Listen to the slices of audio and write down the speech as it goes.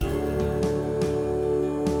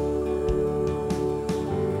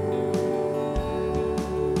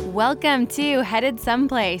Welcome to Headed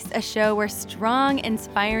Someplace, a show where strong,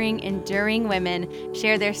 inspiring, enduring women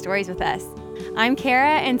share their stories with us. I'm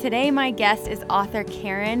Kara, and today my guest is author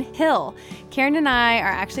Karen Hill. Karen and I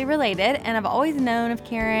are actually related, and I've always known of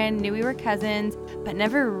Karen, knew we were cousins, but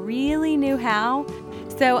never really knew how.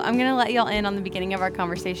 So I'm going to let y'all in on the beginning of our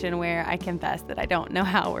conversation where I confess that I don't know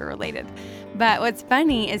how we're related. But what's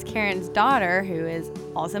funny is Karen's daughter, who is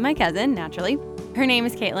also my cousin, naturally, her name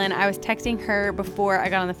is Caitlin. I was texting her before I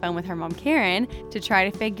got on the phone with her mom, Karen, to try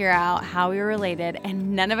to figure out how we were related,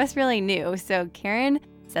 and none of us really knew. So Karen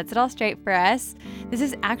sets it all straight for us. This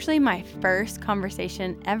is actually my first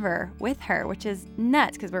conversation ever with her, which is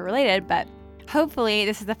nuts because we're related, but hopefully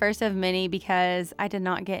this is the first of many because I did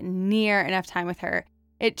not get near enough time with her.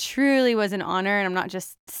 It truly was an honor, and I'm not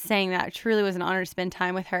just saying that. It truly was an honor to spend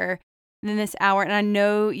time with her in this hour, and I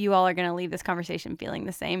know you all are going to leave this conversation feeling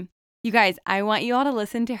the same. You guys, I want you all to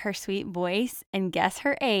listen to her sweet voice and guess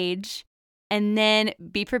her age, and then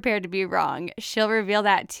be prepared to be wrong. She'll reveal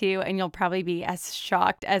that too, and you'll probably be as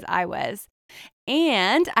shocked as I was.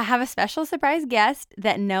 And I have a special surprise guest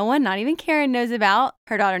that no one, not even Karen, knows about.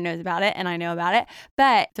 Her daughter knows about it, and I know about it,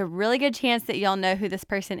 but it's a really good chance that y'all know who this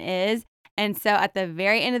person is. And so at the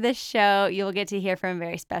very end of this show, you'll get to hear from a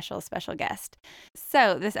very special guest.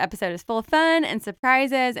 So this episode is full of fun and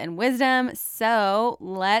surprises and wisdom. So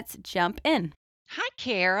let's jump in. Hi,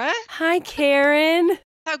 Kara. Hi, Karen.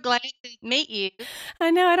 So glad to meet you.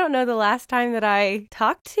 I know. I don't know the last time that I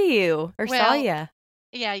talked to you or saw you.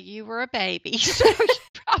 Yeah, you were a baby, so you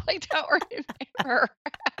probably don't remember.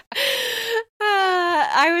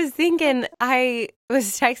 I was thinking, I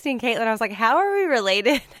was texting Caitlin. I was like, how are we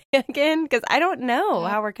related again? Because I don't know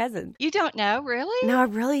how we're cousins. You don't know, really? No, I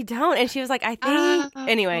really don't. And she was like, I think.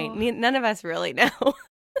 Anyway, none of us really know.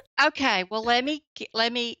 Okay, well, let me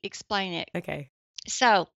explain it. Okay.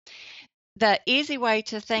 So the easy way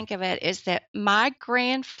to think of it is that my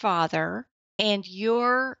grandfather and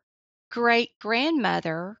your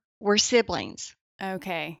great-grandmother were siblings.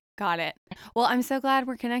 Okay, got it. Well, I'm so glad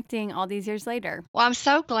we're connecting all these years later. Well, I'm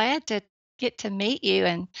so glad to get to meet you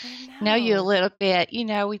and know you a little bit. You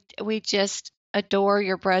know, we just adore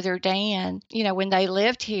your brother Dan. You know, when they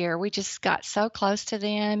lived here, we just got so close to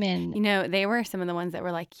them. And you know, they were some of the ones that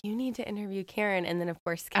were like, you need to interview Karen. And then, of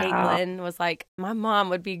course, Caitlin was like, my mom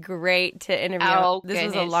would be great to interview. Oh, this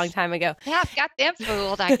was a long time ago. Yeah, I've got them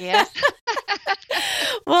fooled, I guess.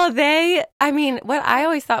 Well, what I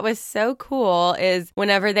always thought was so cool is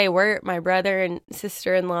whenever my brother and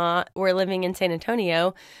sister-in-law were living in San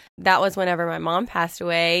Antonio, that was whenever my mom passed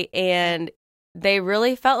away. And they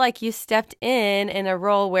really felt like you stepped in a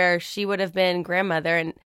role where she would have been grandmother,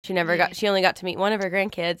 and she only got to meet one of her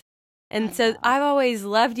grandkids. And so I've always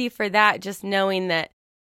loved you for that, just knowing that,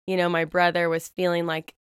 you know, my brother was feeling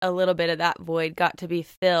like a little bit of that void got to be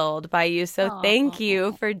filled by you. So thank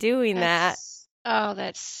you for doing that. Oh,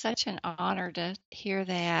 that's such an honor to hear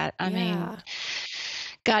that. I mean,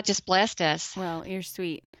 God just blessed us. Well, you're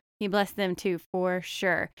sweet. He blessed them too, for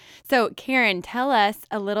sure. So, Karen, tell us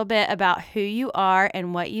a little bit about who you are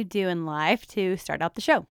and what you do in life to start out the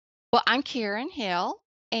show. Well, I'm Karen Hill,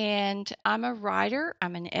 and I'm a writer.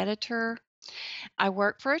 I'm an editor. I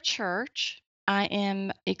work for a church. I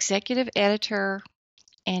am executive editor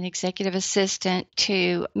and executive assistant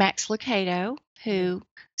to Max Lucado, who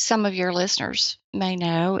some of your listeners may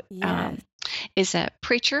know. Yes. Is a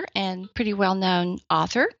preacher and pretty well-known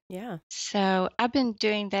author. Yeah. So I've been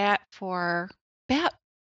doing that for about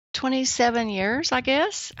 27 years, I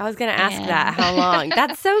guess. I was going to ask that. How long?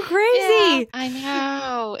 That's so crazy. Yeah, I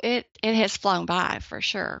know. It has flown by for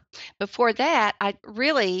sure. Before that, I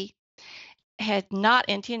really had not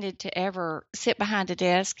intended to ever sit behind a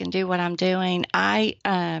desk and do what I'm doing. I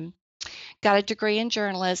got a degree in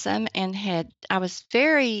journalism and I was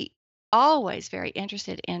always very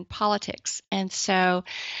interested in politics. And so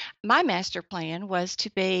my master plan was to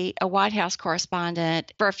be a White House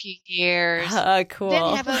correspondent for a few years. Cool.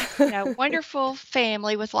 Then have a wonderful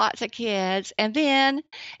family with lots of kids. And then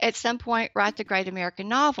at some point write the great American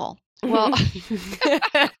novel. Well,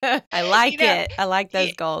 I like it. I like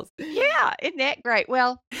those goals. Yeah. Isn't that great?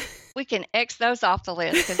 Well, we can X those off the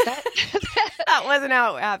list because that wasn't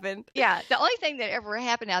how it happened. Yeah. The only thing that ever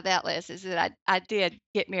happened out of that list is that I did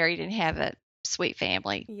get married and have a sweet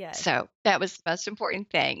family. Yes. So that was the most important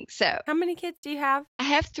thing. So how many kids do you have? I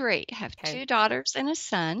have 3. I have 2 daughters and a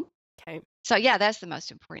son. Okay. So yeah, that's the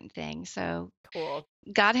most important thing. So cool.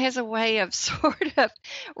 God has a way of sort of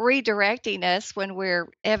redirecting us when we're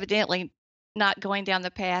evidently not going down the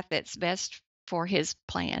path that's best for his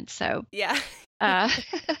plan. So yeah. uh,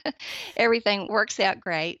 everything works out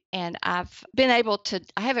great. And I've been able to,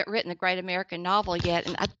 I haven't written a great American novel yet,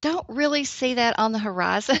 and I don't really see that on the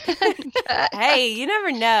horizon. But, Hey, you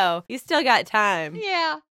never know. You still got time.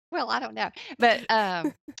 yeah. Well, I don't know, but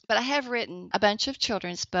I have written a bunch of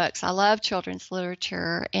children's books. I love children's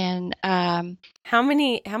literature, and How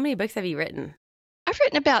many books have you written? I've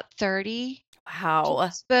written about 30 Wow.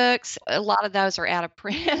 children's books. A lot of those are out of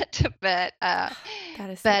print, but That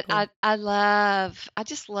is so but cool. I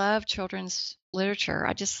just love children's literature.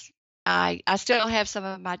 I still have some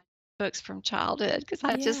of my books from childhood because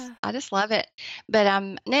Yeah. I just love it. But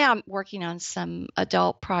now I'm working on some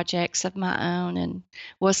adult projects of my own, and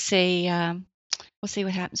we'll see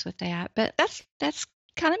what happens with that. But that's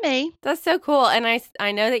kind of me. That's so cool. And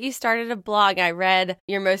I know that you started a blog. I read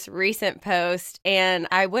your most recent post, and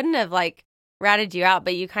I wouldn't have ratted you out,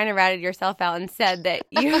 but you kind of ratted yourself out and said that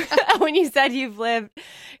you when you said you've lived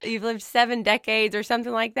 7 decades or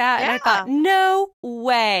something like that. And I thought, no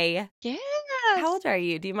way. Yes. How old are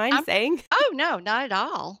you? Do you mind saying? Oh, no, not at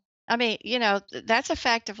all. I mean, that's a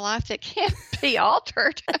fact of life that can't be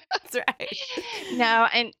altered. That's right. No,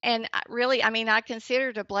 and really, I mean, I consider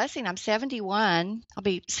it a blessing. I'm 71. I'll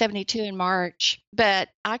be 72 in March, but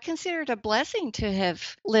I consider it a blessing to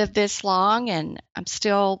have lived this long, and I'm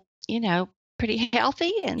still, pretty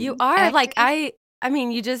healthy and You are active. I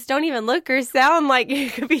mean, you just don't even look or sound like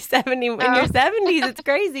you could be 70 in your 70s. It's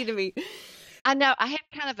crazy to me. I know. I have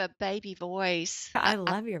kind of a baby voice. I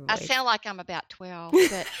love your I voice. sound like I'm about 12,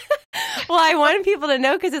 but Well, I wanted people to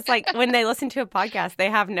know because it's like when they listen to a podcast,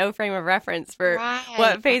 they have no frame of reference for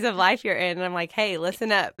what phase of life you're in. And I'm like, hey,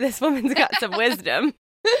 listen up. This woman's got some wisdom.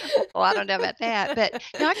 Well, I don't know about that, but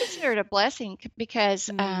no, I consider it a blessing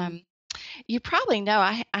because you probably know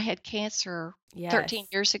I had cancer 13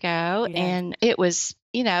 years ago, and it was,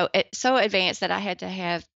 so advanced that I had to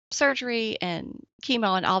have surgery and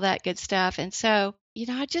chemo and all that good stuff. And so,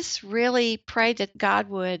 I just really prayed that God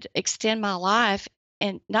would extend my life,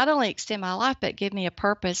 and not only extend my life, but give me a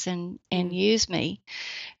purpose and use me.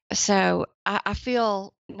 So I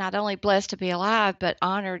feel not only blessed to be alive, but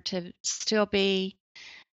honored to still be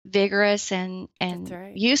vigorous and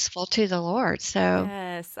right. useful to the Lord. So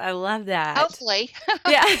yes, I love that. Hopefully.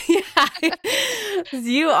 yeah.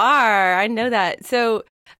 You are. I know that. So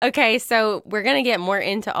okay, so we're going to get more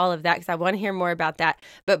into all of that because I want to hear more about that.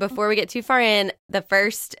 But before we get too far in, the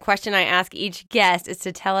first question I ask each guest is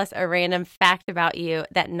to tell us a random fact about you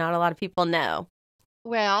that not a lot of people know.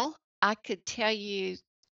 Well, I could tell you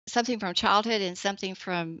something from childhood and something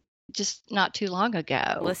from just not too long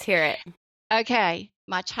ago. Let's hear it. Okay.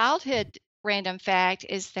 My childhood random fact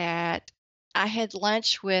is that I had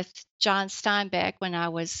lunch with John Steinbeck when I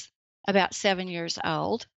was about 7 years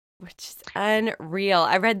old. Which is unreal.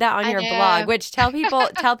 I read that on your blog, which tell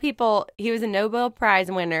people he was a Nobel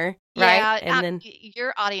Prize winner, right? Yeah, and then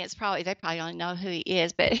your audience they probably don't know who he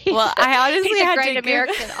is, but I honestly he's a had great to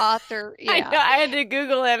American author. Yeah. I know, I had to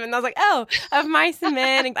Google him, and I was like, oh, Of Mice and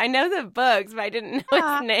Men. I know the books, but I didn't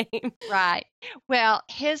know his name. Right. Well,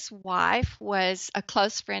 his wife was a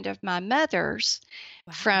close friend of my mother's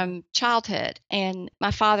from childhood, and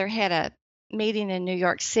my father had a meeting in New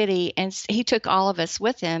York City, and he took all of us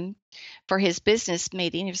with him for his business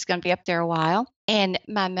meeting. He was going to be up there a while, and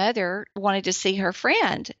my mother wanted to see her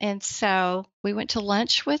friend, and so we went to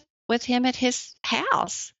lunch with him at his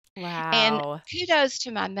house. Wow. And kudos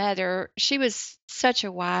to my mother. She was such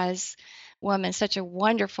a wise woman, such a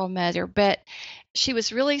wonderful mother, but she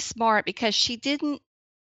was really smart because she didn't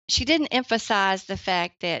emphasize the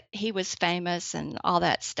fact that he was famous and all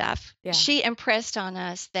that stuff. Yeah. She impressed on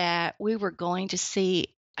us that we were going to see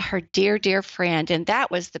her dear, dear friend, and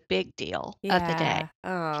that was the big deal of the day.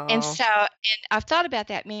 Oh. And I've thought about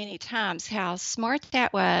that many times, how smart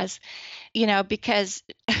that was, because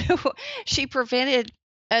she prevented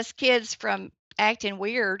us kids from acting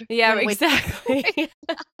weird. Yeah, exactly.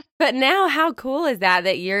 But now how cool is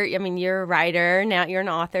that you're a writer, now you're an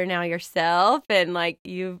author now yourself, and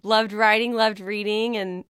you've loved writing, loved reading,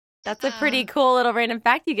 and that's a pretty cool little random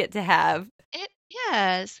fact you get to have.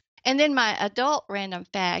 Yes. And then my adult random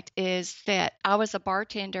fact is that I was a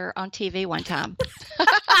bartender on TV one time.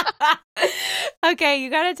 Okay,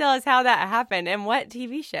 you got to tell us how that happened and what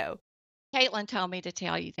TV show. Caitlin told me to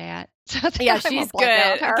tell you that. So yeah, she's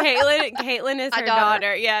good. Caitlin is her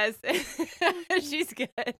daughter. Yes. She's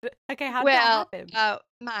good. Okay, how did that happen?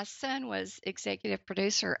 My son was executive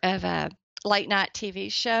producer of a late night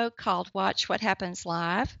TV show called Watch What Happens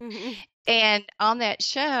Live. Mm-hmm. And on that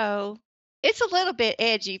show, it's a little bit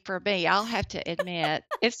edgy for me, I'll have to admit.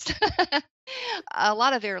 It's a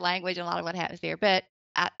lot of their language and a lot of what happens there, but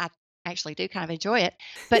I actually do kind of enjoy it.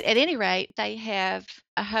 But at any rate, they have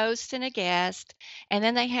a host and a guest, and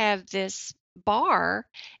then they have this bar,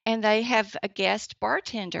 and they have a guest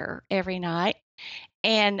bartender every night.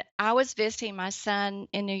 And I was visiting my son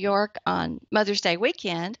in New York on Mother's Day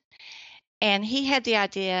weekend, and he had the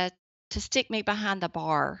idea to stick me behind the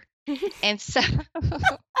bar. And so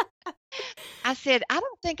I said, I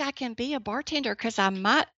don't think I can be a bartender because I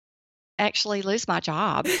might actually lose my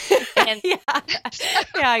job. And Yeah.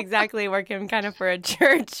 Yeah, exactly. Working kind of for a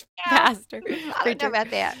church pastor. I don't know preacher.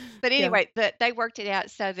 about that. But Yeah. anyway, they worked it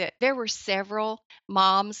out so that there were several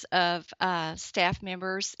moms of staff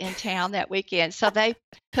members in town that weekend. So they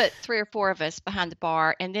put 3 or 4 of us behind the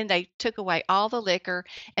bar, and then they took away all the liquor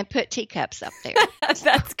and put teacups up there.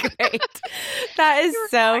 That's great. That is You're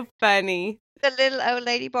so right. funny. The little old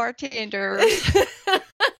lady bartenders.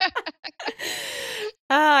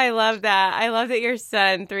 Oh, I love that. I love that your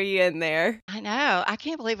son threw you in there. I know. I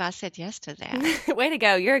can't believe I said yes to that. Way to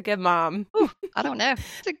go. You're a good mom. I don't know.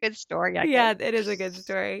 It's a good story, I Yeah, guess. it is a good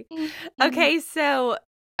story. Mhm. Okay, so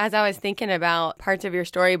as I was thinking about parts of your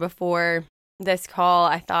story before this call,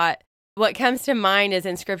 I thought what comes to mind is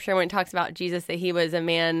in scripture when it talks about Jesus that he was a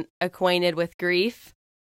man acquainted with grief.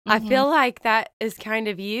 I Mhm. feel like that is kind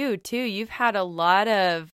of you too. You've had a lot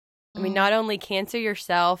of, I mean, Mhm. not only cancer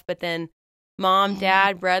yourself, but then mom, Mhm.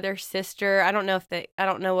 dad, brother, sister. I don't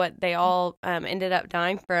know what they all ended up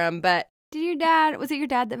dying from, but was it your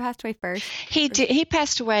dad that passed away first? He did. He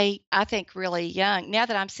passed away, I think, really young. Now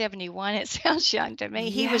that I'm 71, it sounds young to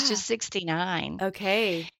me. He was Yeah. just 69,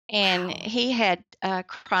 Okay. and Wow. he had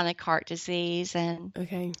chronic heart disease, and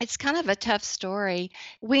Okay. it's kind of a tough story.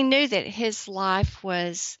 We knew that his life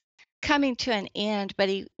was coming to an end, but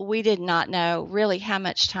we did not know really how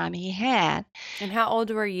much time he had. And how old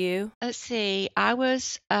were you? Let's see. I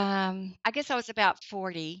was, I guess I was about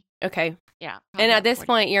 40. Okay. Yeah. probably And at about this 40.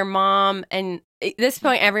 point, your mom, and at this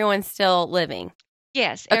point, everyone's still living.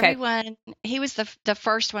 Yes, Okay. everyone. He was the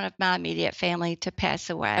first one of my immediate family to pass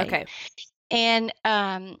away. Okay. And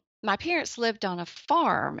my parents lived on a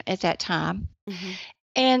farm at that time. Mhm.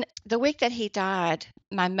 And the week that he died,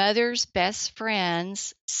 my mother's best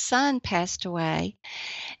friend's son passed away.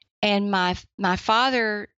 And my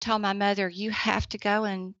father told my mother, "You have to go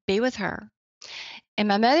and be with her." And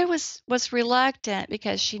my mother was reluctant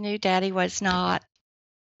because she knew Daddy was not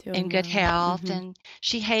in Doing good well. health, Mhm. and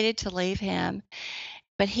she hated to leave him.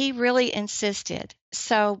 But he really insisted.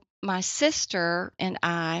 So my sister and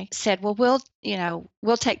I said, "Well,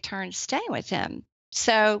 we'll take turns staying with him."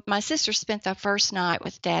 So my sister spent the first night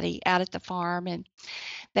with Daddy out at the farm, and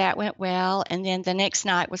that went well. And then the next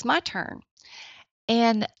night was my turn.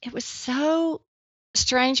 And it was so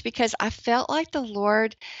strange because I felt like the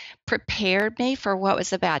Lord prepared me for what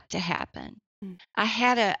was about to happen. Mm.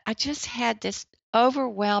 I just had this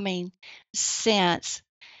overwhelming sense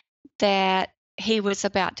that he was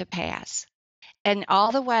about to pass. And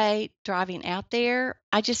all the way driving out there,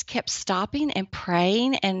 I just kept stopping and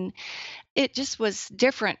praying, and it just was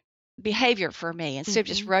different behavior for me instead of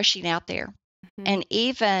just Mhm. rushing out there. Mhm. And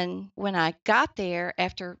even when I got there,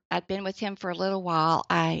 after I'd been with him for a little while,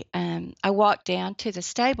 I walked down to the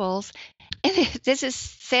stables, and this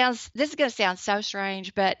is going to sound so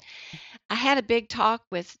strange, but I had a big talk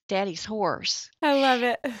with Daddy's horse. I love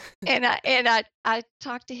it. And I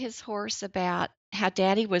talked to his horse about how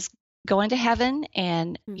Daddy was going to heaven,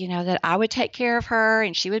 and that I would take care of her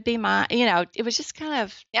and she would be mine. It was just kind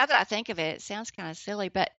of, now that I think of it, it sounds kind of silly,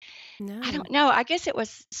 but I No. don't know. I guess it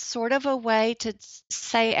was sort of a way to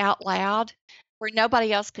say out loud where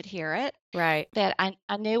nobody else could hear it, Right. that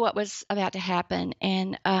I knew what was about to happen.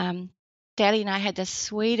 And Daddy and I had the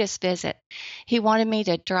sweetest visit. He wanted me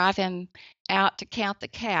to drive him out to count the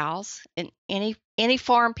cows. And any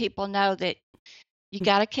farm people know that you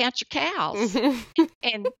got to count your cows.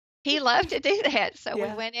 And he loved to do that. So we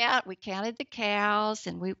Yeah. went out, we counted the cows,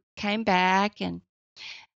 and we came back. And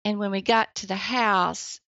when we got to the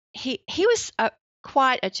house, he was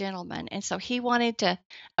quite a gentleman. And so he wanted to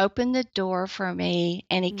open the door for me,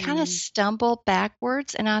 and he kind of stumbled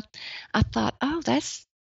backwards. And I thought, oh,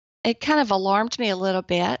 it kind of alarmed me a little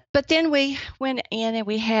bit. But then we went in and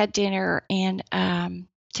we had dinner and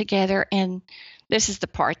together. And this is the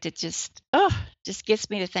part that just gets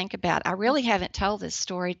me to think about. I really haven't told this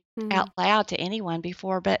story out loud to anyone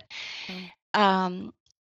before, but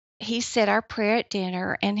he said our prayer at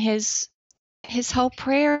dinner, and his whole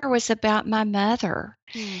prayer was about my mother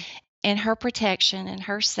and her protection and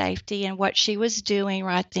her safety and what she was doing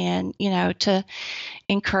right then, to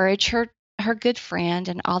encourage her good friend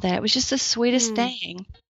and all that. It was just the sweetest thing.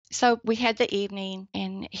 So we had the evening,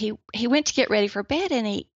 and he went to get ready for bed, and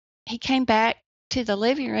he came back to the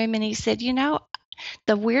living room and he said,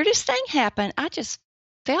 the weirdest thing happened. I just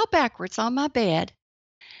fell backwards on my bed.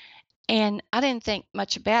 And I didn't think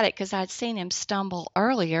much about it because I'd seen him stumble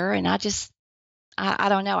earlier, and I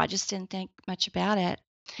don't know, I just didn't think much about it.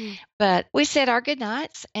 But we said our good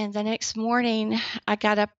nights, and the next morning I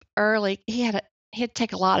got up early. He had to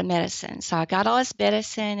take a lot of medicine. So I got all his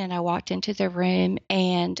medicine and I walked into the room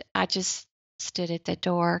and I just stood at the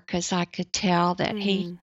door because I could tell that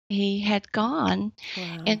he had gone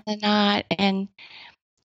in the night. And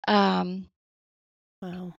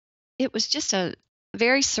wow. It was just a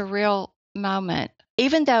very surreal moment.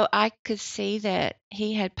 Even though I could see that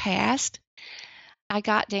he had passed, I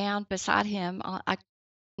got down beside him. I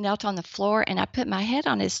knelt on the floor and I put my head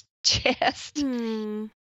on his chest. And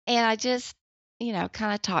I just,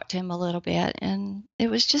 kind of talked to him a little bit. And it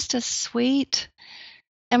was just a sweet,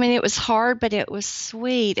 it was hard, but it was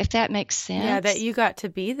sweet, if that makes sense. Yeah, that you got to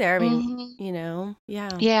be there. Yeah.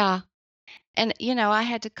 Yeah. And, I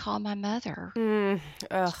had to call my mother.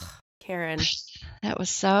 Ugh, Karen. That was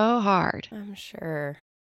so hard. I'm sure.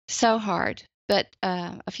 So hard. But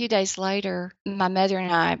a few days later, my mother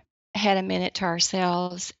and I had a minute to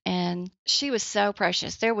ourselves, and she was so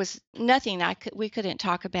precious. There was nothing we couldn't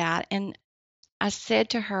talk about. And I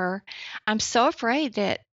said to her, I'm so afraid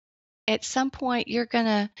that at some point you're going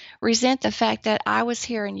to resent the fact that I was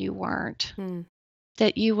here and you weren't.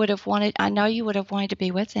 That you would have wanted, I know you would have wanted to be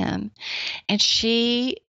with him. And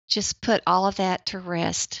she just put all of that to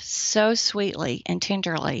rest so sweetly and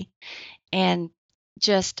tenderly, and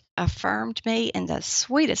just affirmed me in the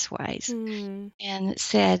sweetest ways and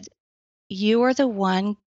said, you are the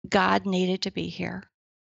one God needed to be here.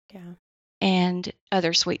 Yeah. And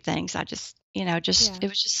other sweet things. I just, it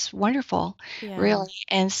was just wonderful, really.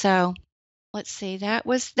 And so, let's see, that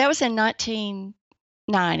was in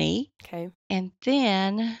 1990. Okay. And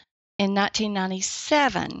then in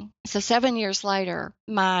 1997, so 7 years later,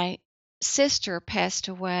 my sister passed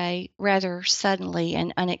away rather suddenly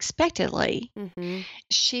and unexpectedly.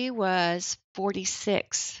 She was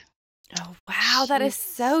 46. Oh, wow. That is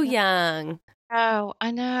so young. Oh,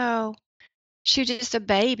 I know. She was just a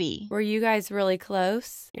baby. Were you guys really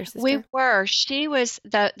close, your sister? We were. She was,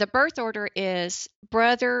 the birth order is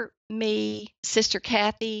brother, me, sister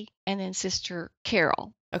Kathy, and then sister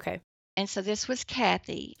Carol. Okay. And so this was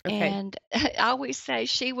Kathy. Okay. And I always say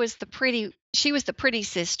she was the pretty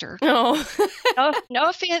sister. Oh. No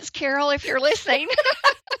offense, Carol, if you're listening.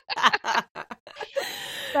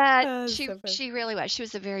 But she really was. She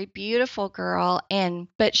was a very beautiful girl,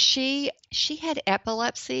 but she had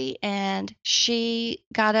epilepsy, and she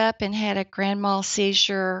got up and had a grand mal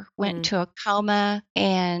seizure, went into a coma,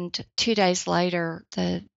 and 2 days later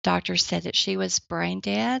the doctor said that she was brain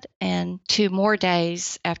dead, and 2 more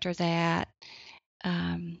days after that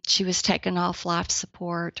she was taken off life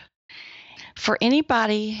support. For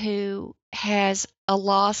anybody who has a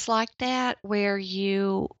loss like that, where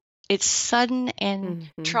it's sudden and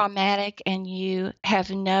traumatic and you have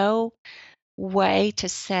no way to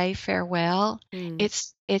say farewell,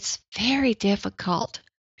 it's very difficult.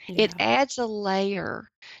 Yeah. It adds a layer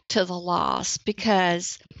to the loss,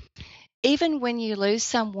 because even when you lose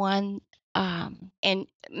someone, and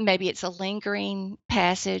maybe it's a lingering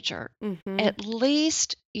passage, or at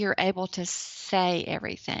least you're able to say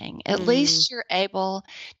everything. At least you're able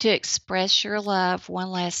to express your love one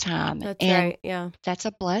last time. That's right, yeah. That's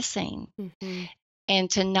a blessing. And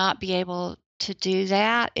to not be able to do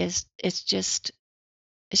that it's just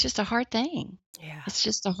a hard thing. Yeah. It's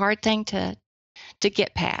just a hard thing to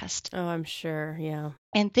get past. Oh, I'm sure, yeah.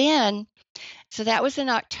 And then, so that was in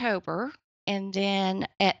October. And then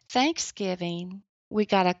at Thanksgiving, we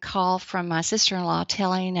got a call from my sister-in-law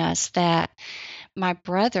telling us that my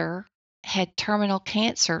brother had terminal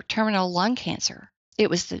lung cancer. It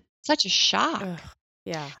was such a shock. Ugh,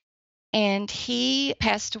 yeah. And he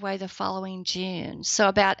passed away the following June. So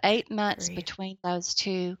about 8 months between those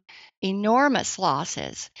two enormous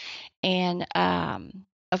losses. And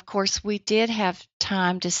of course, we did have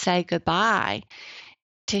time to say goodbye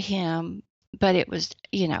to him, but it was,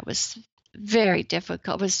 it was very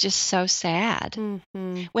difficult. It was just so sad.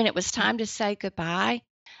 When it was time to say goodbye,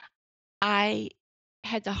 I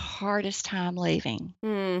had the hardest time leaving.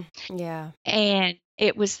 Yeah. And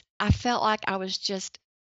I felt like I was just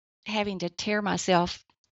having to tear myself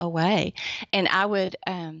away. And I would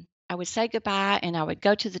say goodbye, and I would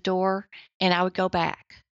go to the door, and I would go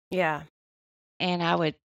back. Yeah. And I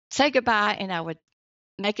would say goodbye, and I would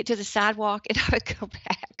make it to the sidewalk, and I would go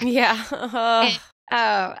back. Yeah. And,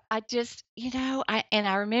 I just, I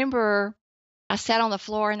remember I sat on the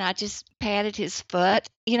floor and I just patted his foot.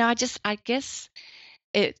 I guess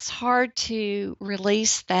it's hard to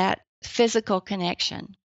release that physical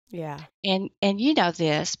connection. Yeah. And you know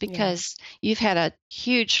this because you've had a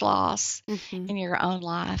huge loss Mm-hmm. in your own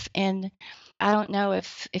life. And I don't know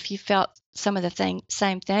if you felt some of the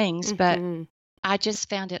same things, but Mm-hmm. I just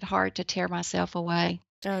found it hard to tear myself away.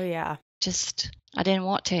 Oh, yeah. Just, I didn't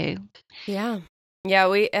want to. Yeah. Yeah,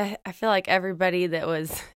 I feel like everybody that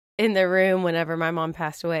was in the room whenever my mom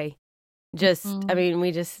passed away, just, I mean,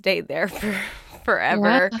 we just stayed there for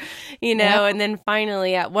forever, you know, and then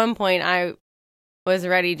finally at one point I was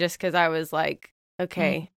ready just because I was like,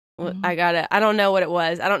 okay, I don't know what it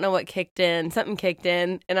was. I don't know what kicked in. Something kicked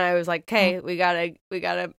in. And I was like, okay, we gotta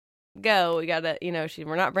go. We gotta, you know,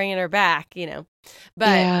 we're not bringing her back, you know.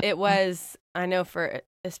 But it was, I know for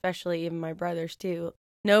especially even my brothers too,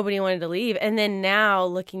 nobody wanted to leave. And then now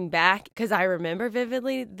looking back, because I remember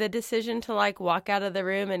vividly the decision to like walk out of the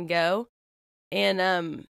room and go. And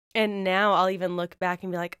now I'll even look back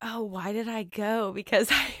and be like, oh, why did I go? Because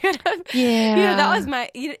I could have, you know, that was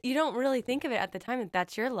you don't really think of it at the time that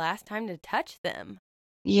that's your last time to touch them.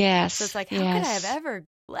 Yes. So it's like, how could I have ever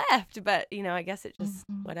left? But, you know, I guess it just,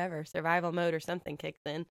 whatever, survival mode or something kicks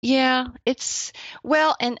in. Yeah, it's,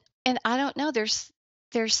 well, and I don't know, there's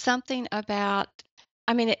something about,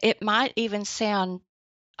 I mean, it might even sound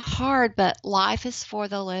hard, but life is for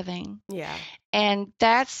the living. Yeah. And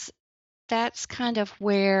that's kind of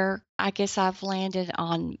where I guess I've landed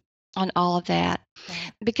on all of that,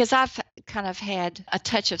 because I've kind of had a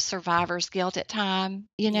touch of survivor's guilt at time,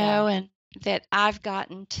 you know, and that I've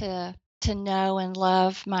gotten to know and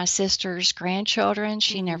love my sister's grandchildren.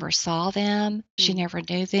 She never saw them. She never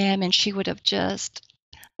knew them. And she would have just,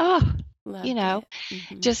 Loved you know,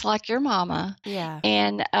 just like your mama. Yeah.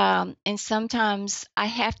 And sometimes I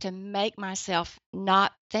have to make myself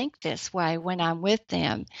not think this way when I'm with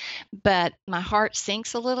them, but my heart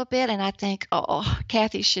sinks a little bit and I think, oh,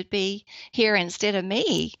 Kathy should be here instead of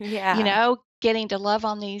me, you know, getting to love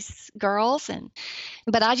on these girls.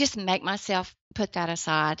 But I just make myself put that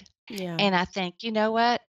aside. Yeah. And I think, you know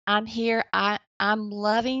what? I'm here. I'm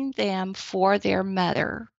loving them for their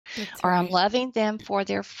mother. That's or right. I'm loving them for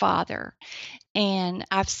their father. And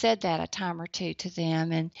I've said that a time or two to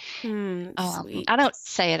them. And sweet. I don't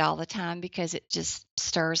say it all the time because it just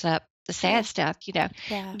stirs up the sad stuff, you know.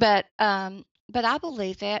 Yeah. But I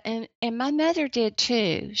believe that, and my mother did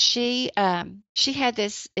too. She had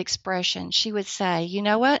this expression. She would say, you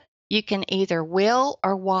know what? You can either will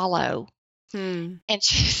or wallow. And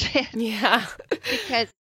she said, because,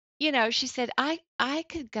 you know, she said, I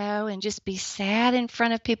could go and just be sad in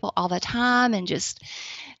front of people all the time and just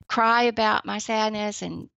cry about my sadness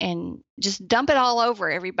and just dump it all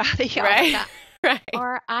over everybody all the time. Right.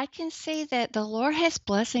 Or I can see that the Lord has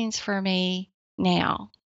blessings for me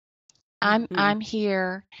now. I'm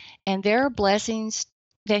here, and there are blessings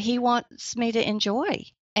that He wants me to enjoy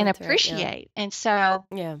and appreciate. And so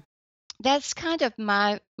that's kind of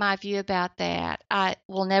my view about that. I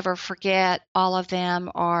will never forget all of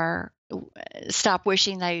them or stop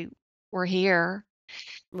wishing they were here.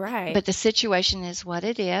 Right. But the situation is what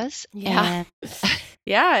it is. Yeah.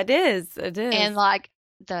 Yeah, it is. It is. And like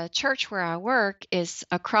the church where I work is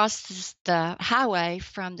across the highway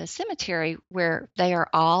from the cemetery where they are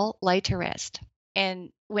all laid to rest.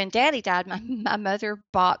 And when Daddy died, my mother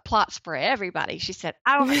bought plots for everybody. She said,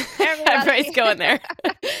 everybody's going there.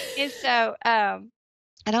 And so I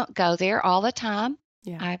don't go there all the time.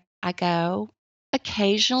 Yeah. I go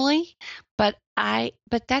occasionally, but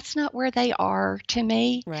that's not where they are to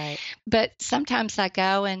me. Right. But sometimes I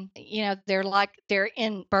go and, you know, they're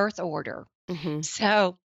in birth order.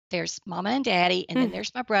 So there's Mama and Daddy, and then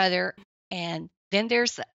there's my brother, and then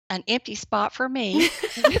there's an empty spot for me.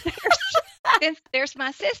 And there's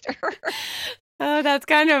my sister. Oh, I bet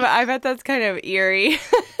that's kind of eerie.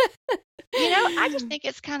 You know, I just think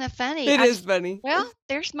it's kind of funny. It is funny. Well,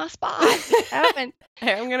 there's my spot. You know, and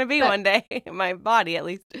I'm going to be one day, my body at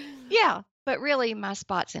least. Yeah, but really my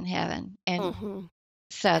spot's in heaven. And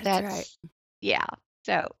so that's right. Yeah.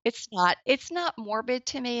 So it's not morbid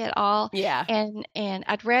to me at all. Yeah. And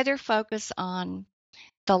I'd rather focus on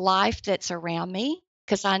the life that's around me,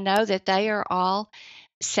 because I know that they are all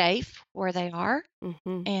safe where they are.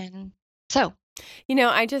 And so, you know,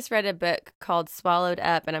 I just read a book called Swallowed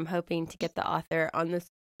Up, and I'm hoping to get the author on this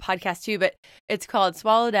podcast too, but it's called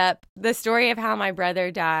Swallowed Up, the story of how my brother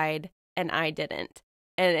died and I didn't.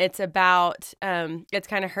 And it's about, it's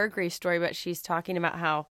kind of her grief story, but she's talking about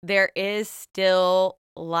how there is still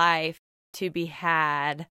life to be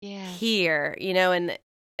had here, you know, and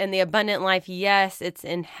the abundant life. Yes, it's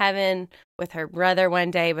in heaven with her brother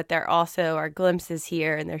one day, but there also are glimpses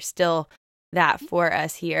here, and there's still that for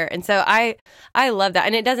us here. And so I love that.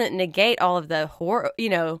 And it doesn't negate all of the horror,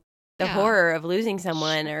 the horror of losing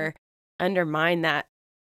someone or undermine that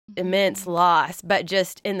immense loss, but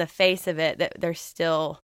just in the face of it, that there's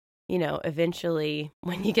still, eventually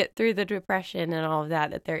when you get through the depression and all of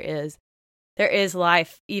that, that there is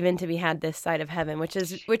life even to be had this side of heaven, which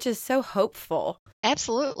is so hopeful.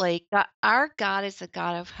 Absolutely. Our God is a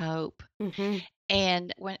God of hope. Mm-hmm.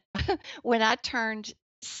 And when I turned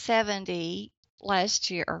 70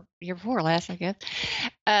 last year, or year before last, I guess,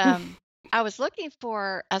 I was looking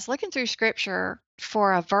through scripture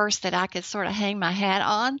for a verse that I could sort of hang my hat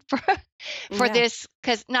on for this,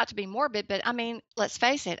 because not to be morbid, but I mean, let's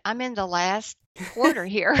face it, I'm in the last quarter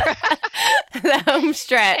here. The home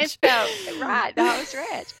stretch. The home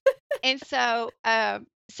stretch. And so I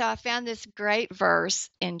found this great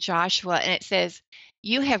verse in Joshua, and it says,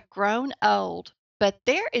 "You have grown old, but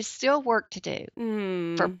there is still work to do.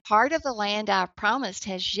 For part of the land I've promised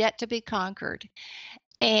has yet to be conquered."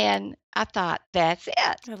 And I thought, that's it.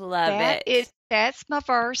 I love it. That's my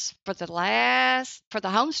verse for the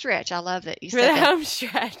home stretch. I love that you said that. For the home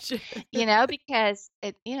stretch. Because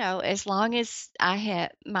as long as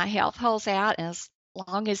my health holds out, and as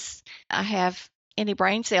long as I have any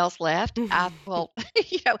brain cells left, I will,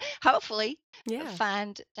 hopefully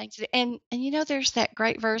find things to do. And there's that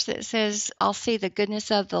great verse that says, "I'll see the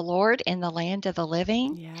goodness of the Lord in the land of the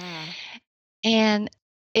living." Yeah. And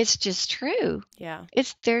it's just true. Yeah.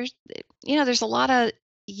 There's a lot of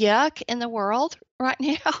yuck in the world right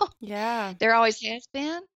now. Yeah. There always has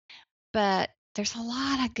been, but there's a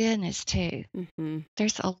lot of goodness too. Mm-hmm.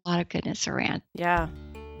 There's a lot of goodness around. Yeah.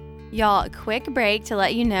 Y'all, quick break to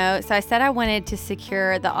let you know. So I said I wanted to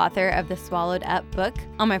secure the author of the Swallowed Up book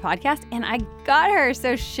on my podcast, and I got her.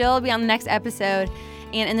 So she'll be on the next episode.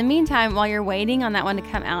 And in the meantime, while you're waiting on that one to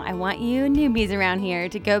come out, I want you newbies around here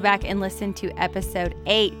to go back and listen to episode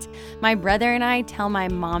 8. My brother and I tell my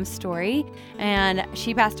mom's story, and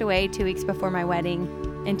she passed away 2 weeks before my wedding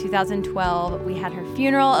in 2012. We had her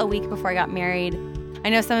funeral a week before I got married. I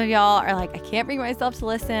know some of y'all are like, I can't bring myself to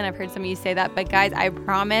listen. I've heard some of you say that, but guys, I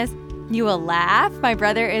promise you will laugh. My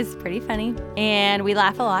brother is pretty funny, and we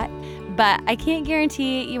laugh a lot. But I can't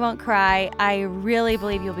guarantee you won't cry. I really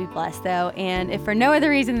believe you'll be blessed, though. And if for no other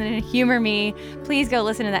reason than to humor me, please go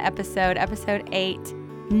listen to that episode 8,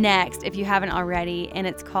 next, if you haven't already. And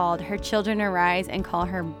it's called "Her Children Arise and Call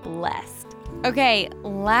Her Blessed." Okay,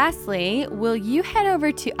 lastly, will you head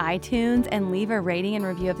over to iTunes and leave a rating and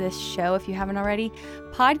review of this show if you haven't already?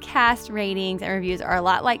 Podcast ratings and reviews are a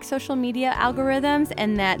lot like social media algorithms,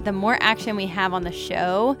 and that the more action we have on the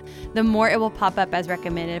show, the more it will pop up as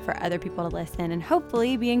recommended for other people to listen and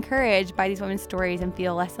hopefully be encouraged by these women's stories and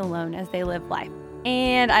feel less alone as they live life.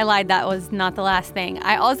 And I lied, that was not the last thing.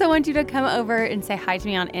 I also want you to come over and say hi to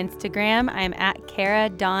me on Instagram. I am at Cara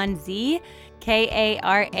Dawn Z, KARADAWNZ,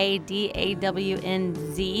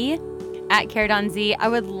 at Cara Dawn Z. I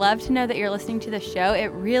would love to know that you're listening to the show.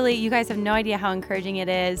 You guys have no idea how encouraging it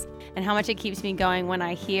is and how much it keeps me going when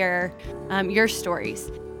I hear your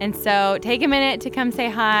stories. And so take a minute to come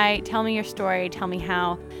say hi, tell me your story, tell me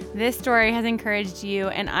how this story has encouraged you,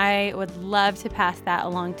 and I would love to pass that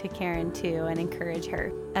along to Karen too and encourage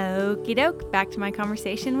her. Okie doke, back to my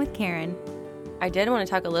conversation with Karen. I did want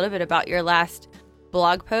to talk a little bit about your last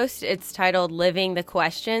blog post. It's titled "Living the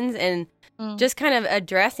Questions," and just kind of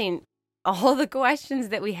addressing all the questions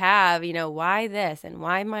that we have, why this and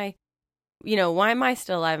why am I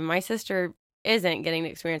still alive? And my sister isn't getting to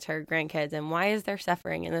experience her grandkids, and why is there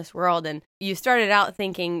suffering in this world? And you started out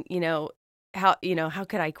thinking, how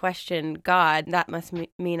could I question God? That must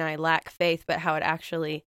mean I lack faith, but how it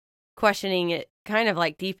actually, questioning it kind of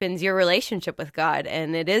like deepens your relationship with God,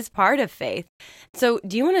 and it is part of faith. So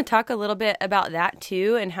do you want to talk a little bit about that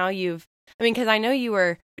too, and how because I know you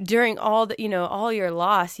were, during all your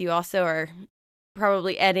loss, you also are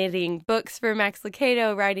probably editing books for Max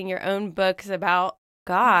Lucado, writing your own books about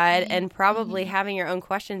God, and probably having your own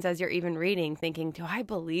questions as you're even reading, thinking, do I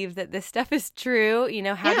believe that this stuff is true?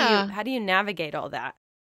 How do you navigate all that?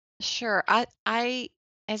 Sure. I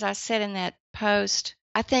as I said in that post,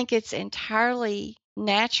 I think it's entirely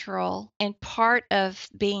natural and part of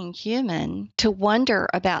being human to wonder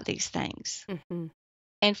about these things. Mm-hmm.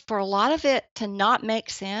 And for a lot of it to not make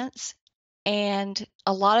sense, and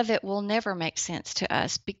a lot of it will never make sense to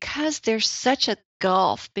us because there's such a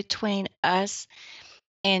gulf between us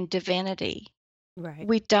and divinity. Right.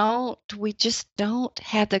 We just don't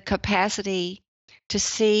have the capacity to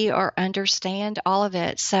see or understand all of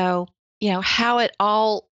it. So, how it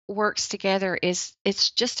all works together is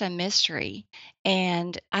it's just a mystery.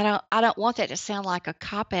 And I don't want that to sound like a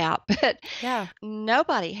cop out, but Yeah.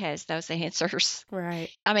 nobody has those answers. Right.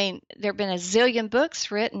 I mean, there've been a zillion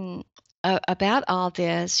books written about all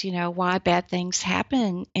this, why bad things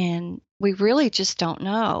happen, and we really just don't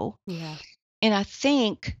know. Yeah. And I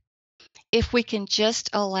think if we can just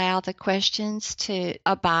allow the questions to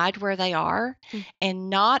abide where they are Mm. and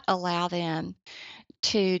not allow them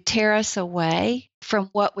to tear us away from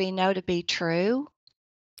what we know to be true.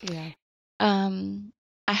 Yeah.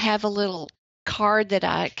 I have a little card that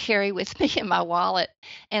I carry with me in my wallet,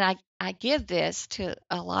 and I give this to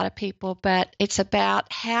a lot of people, but it's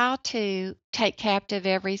about how to take captive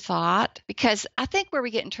every thought, because I think where we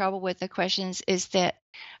get in trouble with the questions is that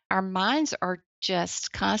our minds are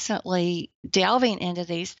just constantly delving into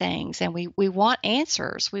these things, and we want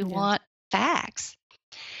answers. We Yeah. want facts.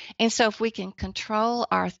 And so if we can control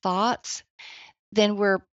our thoughts, then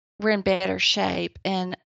we're in better shape.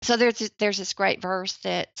 And so there's this great verse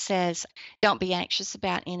that says, "Don't be anxious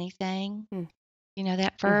about anything." Mm. You know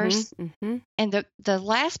that verse? Mm-hmm. And the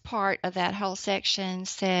last part of that whole section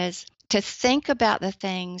says to think about the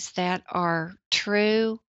things that are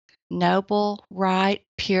true, noble, right,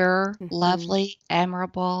 pure, Mm-hmm. lovely,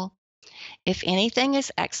 admirable. If anything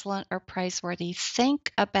is excellent or praiseworthy,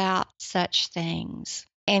 think about such things.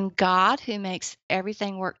 And God, who makes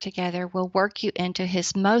everything work together, will work you into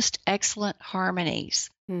his most excellent harmonies.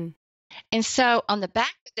 Mm. And so on the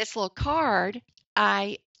back of this little card,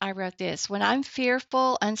 I wrote this: when I'm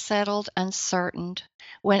fearful, unsettled, uncertain,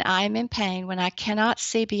 when I am in pain, when I cannot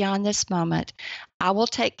see beyond this moment, I will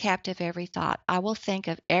take captive every thought. I will think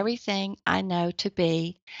of everything I know to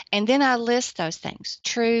be. And then I list those things: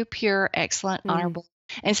 true, pure, excellent, honorable,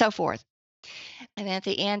 and so forth. And then at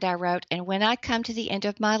the end, I wrote, and when I come to the end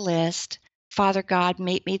of my list, Father God,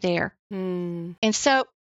 meet me there. Mm. And so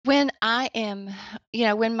when I am,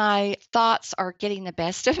 when my thoughts are getting the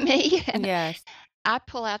best of me, and Yes. I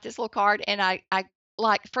pull out this little card, and I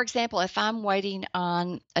like, for example, if I'm waiting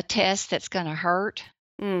on a test that's going to hurt,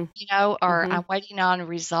 Mm. or Mhm. I'm waiting on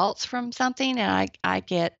results from something and I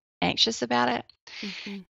get anxious about it,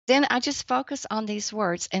 Mhm. then I just focus on these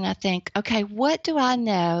words and I think, okay, what do I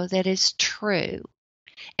know that is true?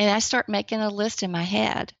 And I start making a list in my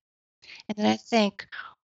head. And then I think,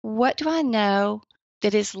 what do I know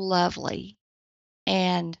that is lovely?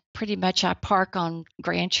 And pretty much I park on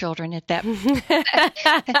grandchildren at that.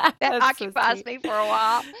 That That's so occupies sweet. me for a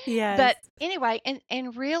while. Yes. But anyway,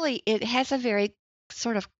 and really it has a very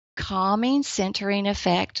sort of calming, centering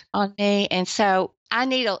effect on me. And so I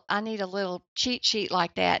need a little cheat sheet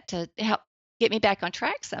like that to help get me back on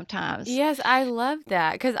track sometimes. Yes, I love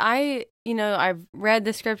that because I've read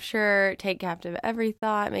the scripture, take captive every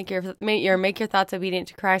thought, make your thoughts obedient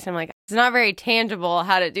to Christ. I'm like, it's not very tangible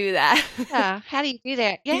how to do that. Yeah. How do you do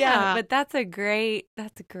that? Yeah, Yeah. but that's a great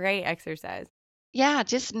exercise. Yeah,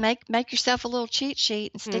 just make yourself a little cheat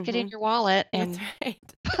sheet and stick it in your wallet That's and right.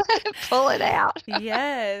 pull it out.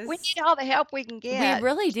 Yes. We need all the help we can We get.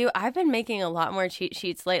 really do. I've been making a lot more cheat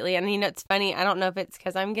sheets lately. And, it's funny. I don't know if it's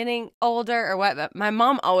because I'm getting older or what, but my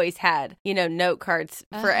mom always had, note cards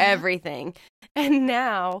for everything. And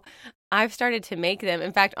now I've started to make them.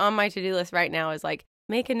 In fact, on my to-do list right now is like,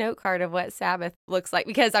 make a note card of what Sabbath looks like,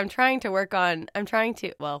 because I'm trying to work on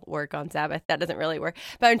Sabbath. That doesn't really work,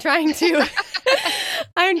 but I'm trying to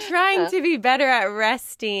be better at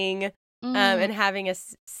resting and having a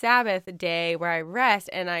Sabbath day where I rest.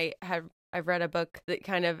 And I've read a book that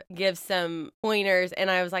kind of gives some pointers,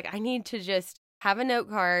 and I was like, I need to just have a note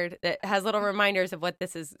card that has little reminders of what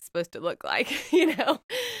this is supposed to look like, Yeah.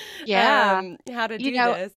 how to do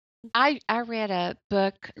this. I read a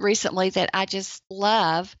book recently that I just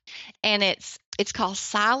love, and it's called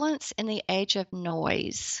Silence in the Age of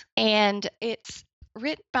Noise. And it's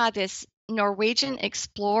written by this Norwegian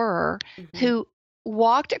explorer who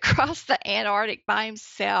walked across the Antarctic by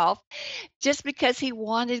himself just because he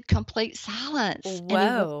wanted complete silence.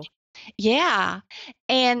 Whoa. Yeah.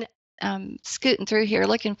 And scooting through here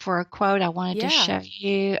looking for a quote I wanted to show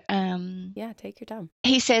you. Yeah, take your time.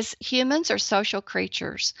 He says, humans are social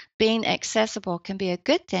creatures. Being accessible can be a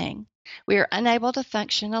good thing. We are unable to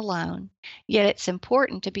function alone, yet it's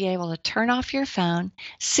important to be able to turn off your phone,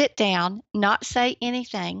 sit down, not say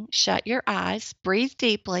anything, shut your eyes, breathe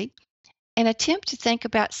deeply, and attempt to think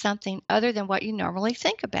about something other than what you normally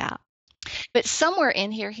think about. But somewhere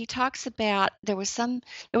in here, he talks about there was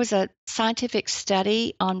a scientific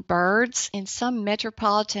study on birds in some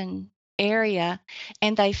metropolitan area,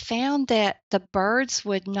 and they found that the birds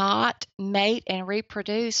would not mate and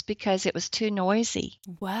reproduce because it was too noisy.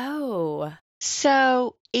 Whoa.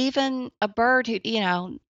 So even a bird who,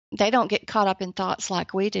 they don't get caught up in thoughts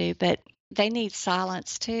like we do, but they need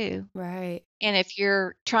silence too. Right. And if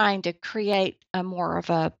you're trying to create a more of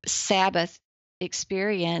a Sabbath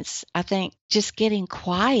experience, I think just getting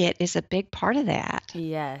quiet is a big part of that.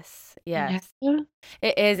 Yes. You Yes. know?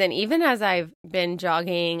 It is. And even as I've been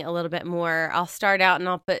jogging a little bit more, I'll start out and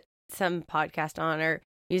I'll put some podcast on or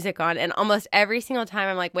music on. And almost every single time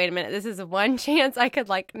I'm like, wait a minute, this is one chance I could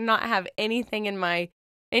like not have anything in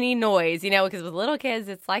any noise, because with little kids,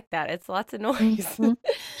 it's like that. It's lots of noise. Mhm.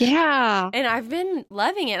 Yeah. And I've been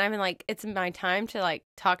loving it. I've been like, it's my time to like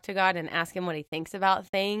talk to God and ask him what he thinks about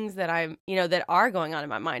things that I'm, that are going on in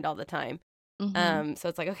my mind all the time. Mhm. So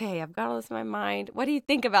it's like, okay, I've got all this in my mind. What do you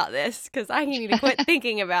think about this? Because I need to quit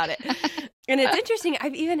thinking about it. And it's interesting.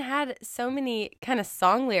 I've even had so many kind of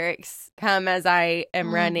song lyrics come as I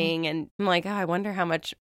am running. And I'm like, oh, I wonder how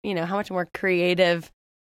much more creative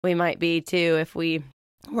we might be too if we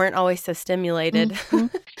weren't always so stimulated.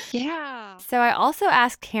 Yeah. So I also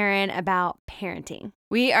asked Karen about parenting.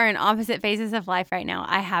 We are in opposite phases of life right now.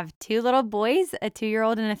 I have 2 little boys, a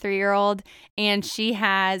 2-year-old and a 3-year-old, and she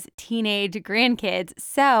has teenage grandkids.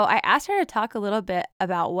 So I asked her to talk a little bit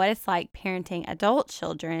about what it's like parenting adult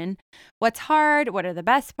children. What's hard? What are the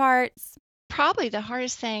best parts? Probably the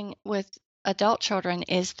hardest thing with adult children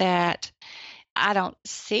is that I don't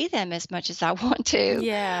see them as much as I want to.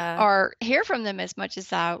 Yeah. Or hear from them as much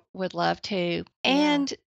as I would love to.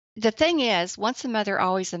 And the thing is, once a mother,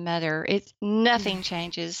 always a mother. Nothing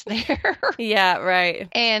changes there. Yeah, right.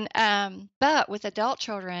 And but with adult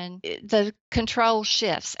children, the control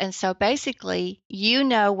shifts, and so basically, you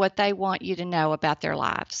know what they want you to know about their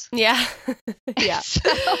lives. Yeah, yeah,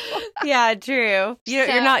 yeah. True. You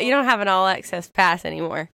don't have an all access pass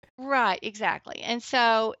anymore. Right. Exactly. And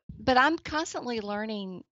so, but I'm constantly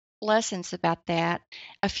learning lessons about that.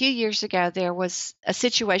 A few years ago, there was a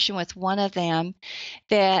situation with one of them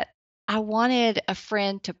that I wanted a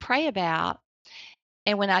friend to pray about.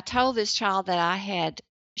 And when I told this child that I had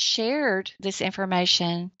shared this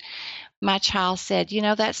information, my child said,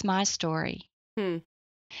 that's my story.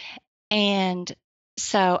 And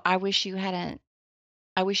so I wish you had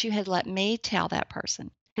let me tell that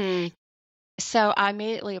person. So I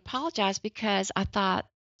immediately apologized because I thought,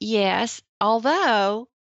 yes, although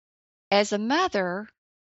as a mother,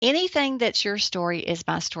 anything that's your story is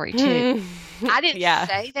my story too. I didn't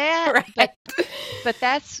say that, right. but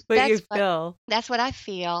that's what you feel. That's what I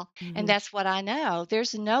feel, and that's what I know.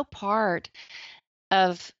 There's no part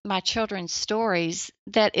of my children's stories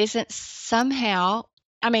that isn't somehow.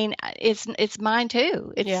 I mean, it's mine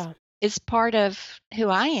too. It's part of who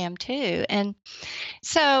I am too, and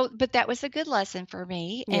so. But that was a good lesson for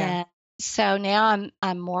me, and so now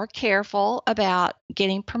I'm more careful about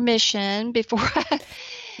getting permission before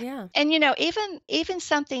And even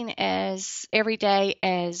something as everyday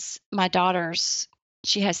as my daughter's,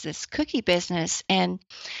 she has this cookie business, and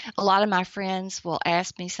a lot of my friends will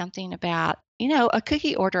ask me something about, a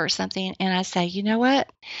cookie order or something, and I say, you know what?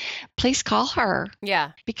 Please call her.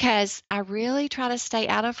 Yeah. Because I really try to stay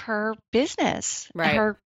out of her business.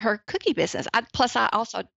 Right. Her cookie business. Plus I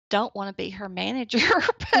also don't want to be her manager,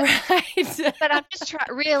 but I'm just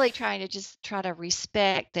really trying to just try to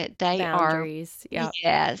respect that they boundaries. are.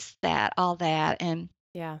 Yes, all that. And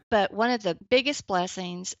but one of the biggest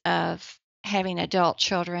blessings of having adult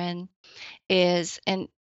children is, and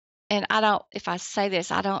if I say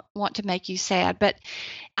this, I don't want to make you sad, but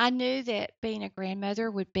I knew that being a grandmother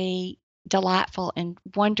would be delightful and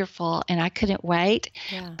wonderful, and I couldn't wait.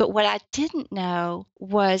 But what I didn't know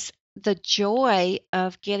was the joy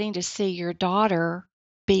of getting to see your daughter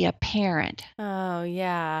be a parent. Oh,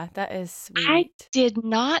 yeah, that is sweet. I did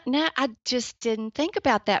not know. I just didn't think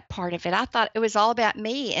about that part of it. I thought it was all about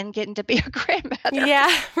me and getting to be a grandmother.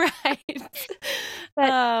 Yeah, right.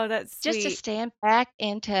 Oh, that's sweet. Just to stand back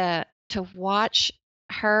and to watch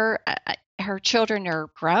her. Her children are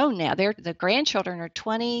grown now. The grandchildren are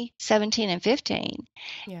 20, 17, and 15.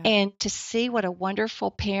 And to see what a wonderful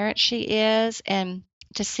parent she is, and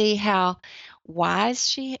to see how wise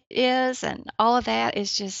she is, and all of that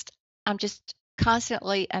is just, I'm just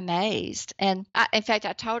constantly amazed. And in fact,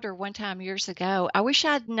 I told her one time years ago, I wish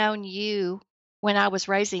I'd known you when I was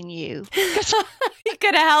raising you. You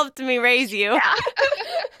could have helped me raise you. Yeah.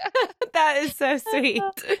 That is so sweet.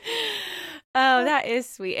 Oh, that is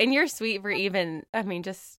sweet. And you're sweet for even,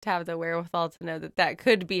 just to have the wherewithal to know that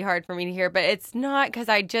could be hard for me to hear, but it's not, because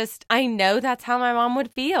I know that's how my mom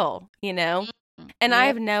would feel, And I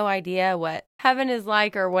Yep. have no idea what heaven is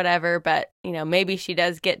like or whatever, but, maybe she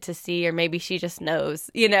does get to see, or maybe she just knows,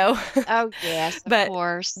 Oh, yes, of But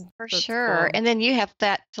course, for that's sure. cool. And then you have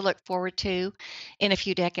that to look forward to in a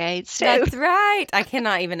few decades too. That's right. I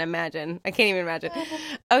cannot even imagine. I can't even imagine.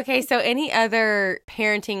 Okay, so any other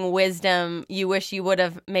parenting wisdom you wish you would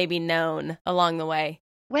have maybe known along the way?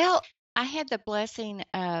 Well, I had the blessing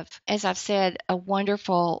of, as I've said, a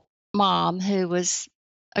wonderful mom who was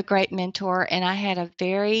a great mentor, and I had a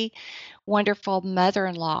very wonderful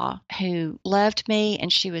mother-in-law who loved me,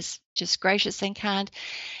 and she was just gracious and kind.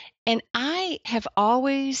 And I have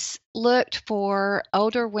always looked for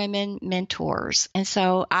older women mentors. And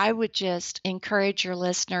so I would just encourage your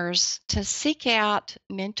listeners to seek out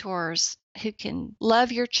mentors who can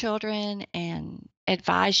love your children and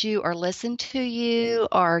advise you or listen to you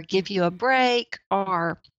or give you a Mhm. break,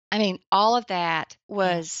 or, I mean, all of that Yeah.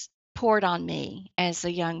 was poured on me as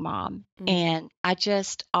a young mom. Mm. And I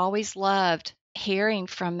just always loved hearing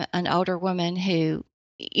from an older woman who,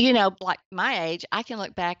 like my age, I can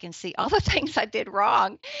look back and see all the things I did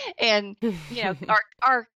wrong and,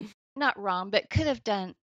 are not wrong, but could have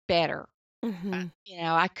done better. Mhm.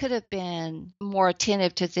 I could have been more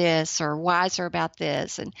attentive to this or wiser about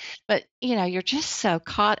this. But, you're just so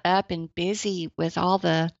caught up and busy with all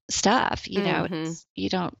the stuff, Mhm. you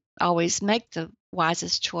don't always make the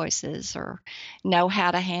wisest choices or know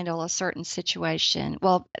how to handle a certain situation.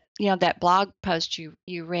 Well, that blog post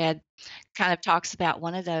you read kind of talks about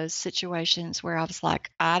one of those situations where I was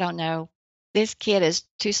like, I don't know. This kid is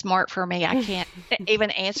too smart for me. I can't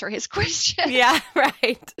even answer his question. Yeah,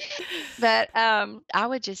 right. But I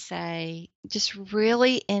would just say, just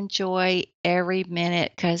really enjoy every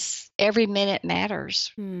minute because every minute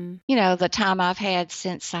matters. Hmm. The time I've had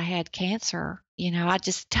since I had cancer, I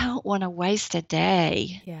just don't want to waste a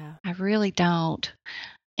day. Yeah. I really don't.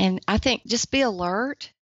 And I think just be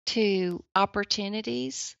alert to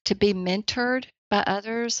opportunities to be mentored by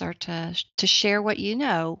others or to share what you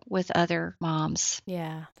know with other moms.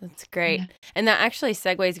 Yeah, that's great. Yeah. And that actually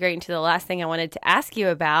segues great into the last thing I wanted to ask you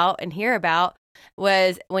about and hear about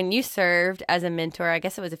was when you served as a mentor, I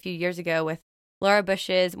guess it was a few years ago with Laura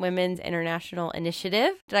Bush's Women's International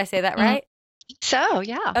Initiative. Did I say that right? So,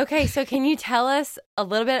 yeah. Okay, so can you tell us a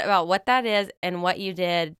little bit about what that is and what you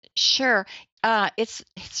did? Sure.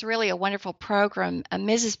 It's really a wonderful program.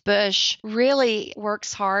 Mrs. Bush really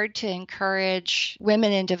works hard to encourage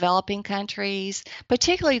women in developing countries,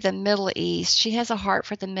 particularly the Middle East. She has a heart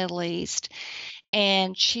for the Middle East,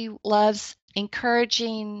 and she loves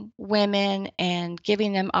encouraging women and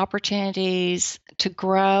giving them opportunities to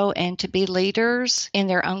grow and to be leaders in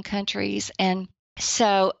their own countries. And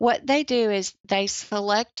so what they do is they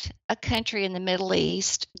select a country in the Middle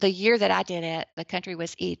East. The year that I did it, the country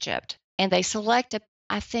was Egypt. And they select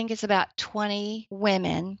I think it's about 20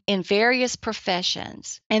 women in various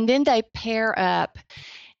professions. And then they pair up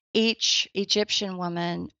each Egyptian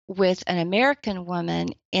woman with an American woman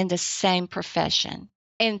in the same profession.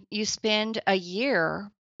 And you spend a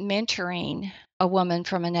year mentoring a woman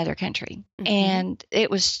from another country. Mhm. And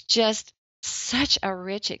it was just such a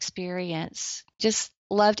rich experience. Just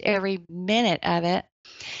loved every minute of it.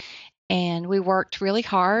 And we worked really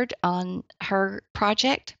hard on her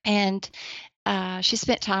project. And she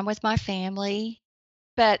spent time with my family.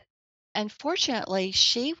 But unfortunately,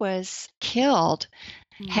 she was killed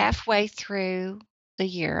halfway through the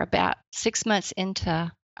year, about 6 months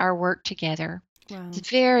into our work together. Wow. It's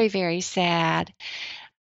very, very sad.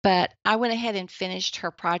 But I went ahead and finished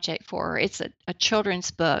her project for her. It's a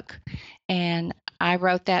children's book, and I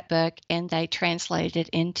wrote that book, and they translated it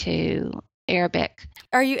into Arabic.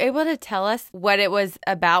 Are you able to tell us what it was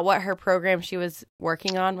about, what her program she was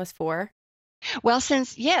working on was for? Well,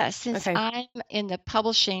 since Okay. I'm in the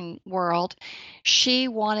publishing world, she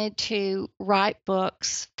wanted to write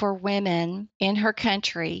books for women in her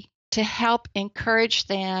country to help encourage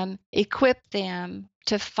them, equip them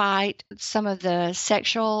to fight some of the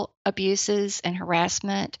sexual abuses and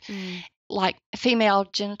harassment, like female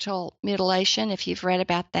genital mutilation, if you've read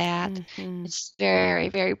about that. Mhm. It's very,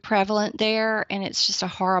 very prevalent there, and it's just a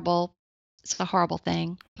horrible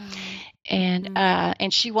thing. Wow.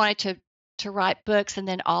 And she wanted to write books, and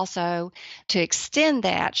then also to extend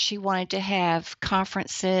that, she wanted to have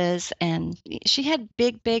conferences, and she had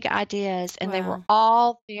big ideas, and they were Wow.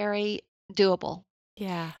 all very doable.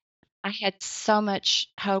 Yeah. I had so much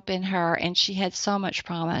hope in her, and she had so much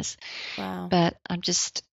promise. Wow. But I'm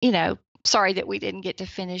just, sorry that we didn't get to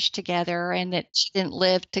finish together and that she didn't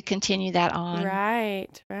live to continue that on.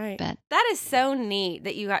 Right. But that is so neat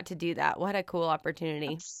that you got to do that. What a cool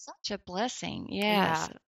opportunity. such a blessing. Yes.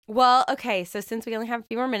 Yeah. Well, okay, so since we only have a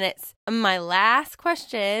few more minutes, my last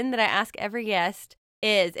question that I ask every guest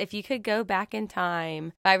is if you could go back in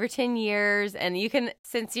time 5 or 10 years, and you can,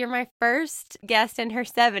 since you're my first guest in her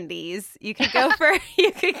 70s, you could go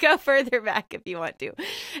you could go further back if you want to,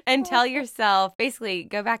 and tell yourself, basically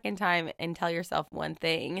go back in time and tell yourself one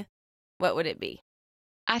thing. What would it be?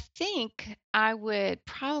 I think I would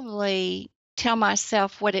probably tell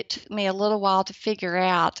myself what it took me a little while to figure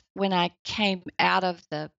out when I came out of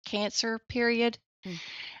the cancer period.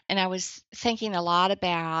 And I was thinking a lot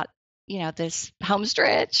about, this home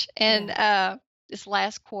stretch and this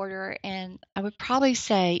last quarter. And I would probably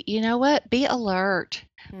say, you know what, be alert,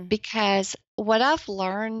 because what I've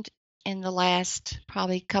learned in the last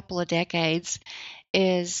probably couple of decades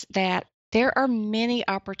is that there are many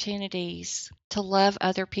opportunities to love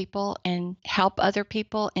other people and help other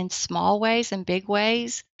people in small ways and big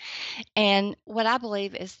ways. And what I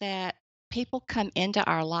believe is that people come into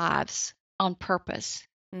our lives on purpose.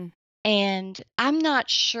 And I'm not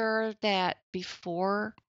sure that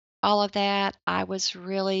before all of that, I was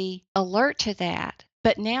really alert to that.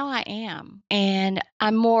 But now I am. And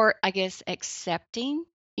I'm more, I guess, accepting,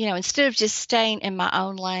 instead of just staying in my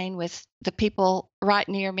own lane with the people right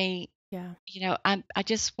near me. Yeah. I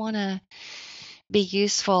just want to be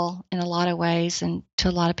useful in a lot of ways and to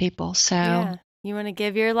a lot of people. So yeah. You want to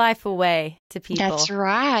give your life away to people. That's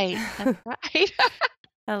right. That's right.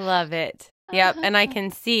 I love it. Yep. And I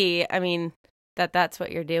can see, that's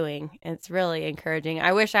what you're doing. It's really encouraging.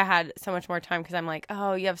 I wish I had so much more time because I'm like,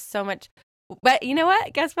 oh, you have so much. But you know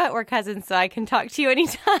what? Guess what? We're cousins, so I can talk to you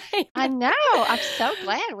anytime. I know. I'm so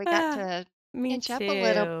glad we got to inch up a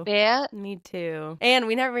little bit. Me too. And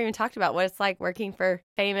we never even talked about what it's like working for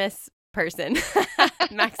famous person,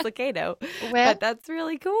 Max Lucado. Well, but that's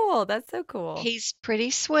really cool. That's so cool. He's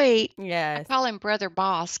pretty sweet. Yes. I call him Brother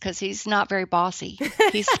Boss because he's not very bossy.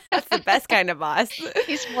 That's the best kind of boss.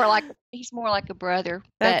 He's more like a brother.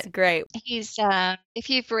 That's great. He's if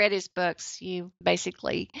you've read his books, you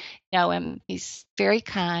basically know him. He's very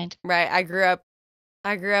kind. Right. I grew up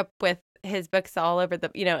with his books all over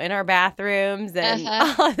in our bathrooms and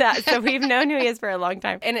all of that. So we've known who he is for a long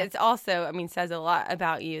time. And it's also, says a lot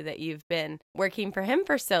about you that you've been working for him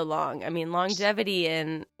for so long. Longevity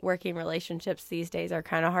in working relationships these days are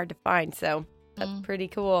kind of hard to find. So that's pretty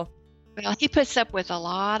cool. Well, he puts up with a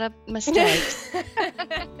lot of mistakes.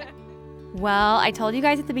 Well, I told you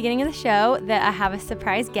guys at the beginning of the show that I have a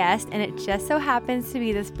surprise guest, and it just so happens to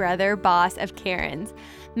be this brother boss of Karen's.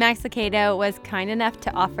 Max Lucado was kind enough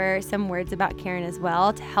to offer some words about Karen as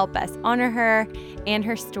well to help us honor her and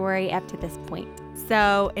her story up to this point.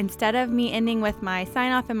 So instead of me ending with my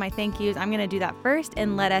sign off and my thank yous, I'm going to do that first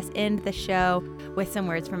and let us end the show with some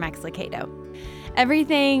words from Max Lucado.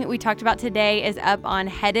 Everything we talked about today is up on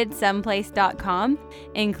headedsomeplace.com,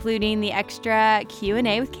 including the extra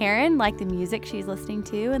Q&A with Karen, like the music she's listening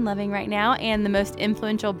to and loving right now, and the most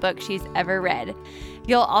influential book she's ever read.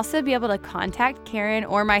 You'll also be able to contact Karen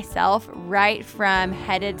or myself right from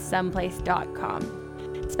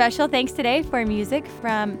headedsomeplace.com. Special thanks today for music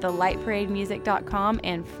from thelightparademusic.com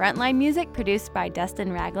and Frontline Music produced by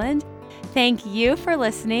Dustin Ragland. Thank you for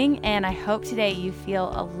listening, and I hope today you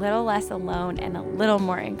feel a little less alone and a little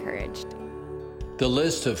more encouraged. The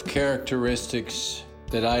list of characteristics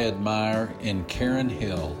that I admire in Karen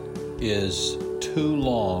Hill is too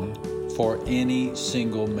long for any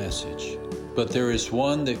single message. But there is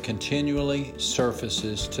one that continually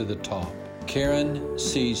surfaces to the top. Karen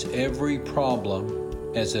sees every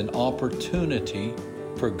problem as an opportunity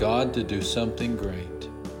for God to do something great.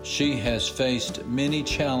 She has faced many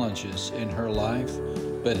challenges in her life,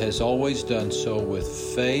 but has always done so with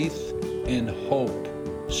faith and hope.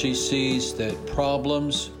 She sees that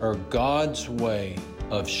problems are God's way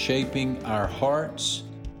of shaping our hearts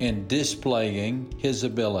and displaying His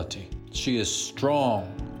ability. She is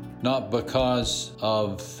strong, not because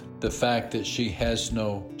of the fact that she has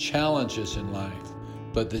no challenges in life,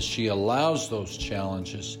 but that she allows those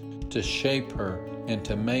challenges to shape her and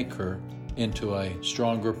to make her into a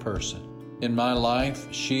stronger person. In my life,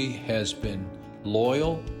 she has been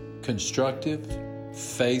loyal, constructive,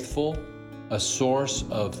 faithful, a source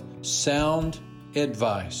of sound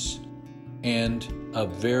advice, and a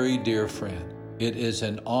very dear friend. It is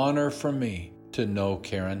an honor for me to know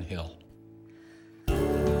Karen Hill.